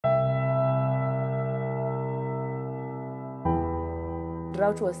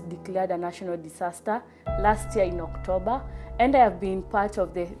Drought was declared a national disaster last year in October, and I have been part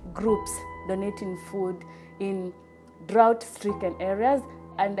of the groups donating food in drought-stricken areas,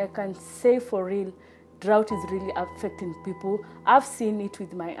 and I can say for real, drought is really affecting people. I've seen it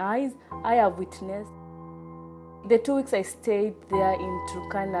with my eyes. I have witnessed. The 2 weeks I stayed there in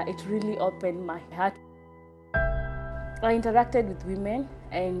Turkana, it really opened my heart. I interacted with women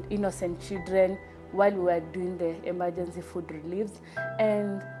and innocent children while we were doing the emergency food reliefs.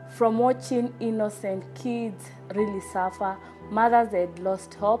 And from watching innocent kids really suffer, mothers had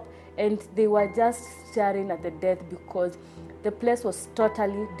lost hope, and they were just staring at the death because the place was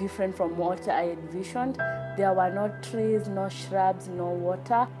totally different from what I had envisioned. There were no trees, no shrubs, no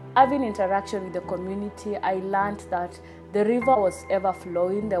water. Having interaction with the community, I learned that the river was ever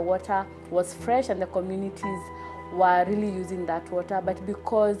flowing, the water was fresh, and the communities were really using that water. But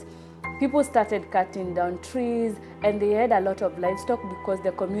because people started cutting down trees and they had a lot of livestock, because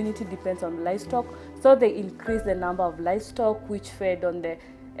the community depends on livestock, so they increased the number of livestock, which fed on the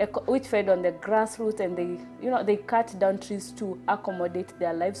grassroots, and they cut down trees to accommodate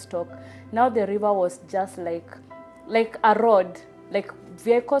their livestock. Now the river was just like a road, like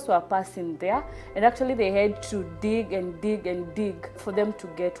vehicles were passing there, and actually they had to dig and dig and dig for them to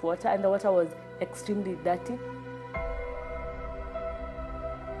get water, and the water was extremely dirty.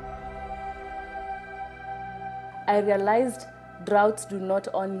 I realized droughts do not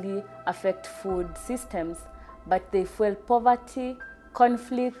only affect food systems, but they fuel poverty,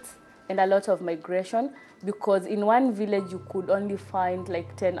 conflicts, and a lot of migration, because in one village you could only find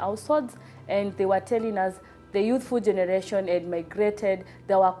like 10 households, and they were telling us the youthful generation had migrated,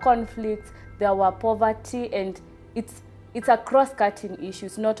 there were conflicts, there were poverty, and it's a cross-cutting issue.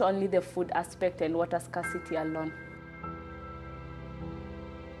 It's not only the food aspect and water scarcity alone.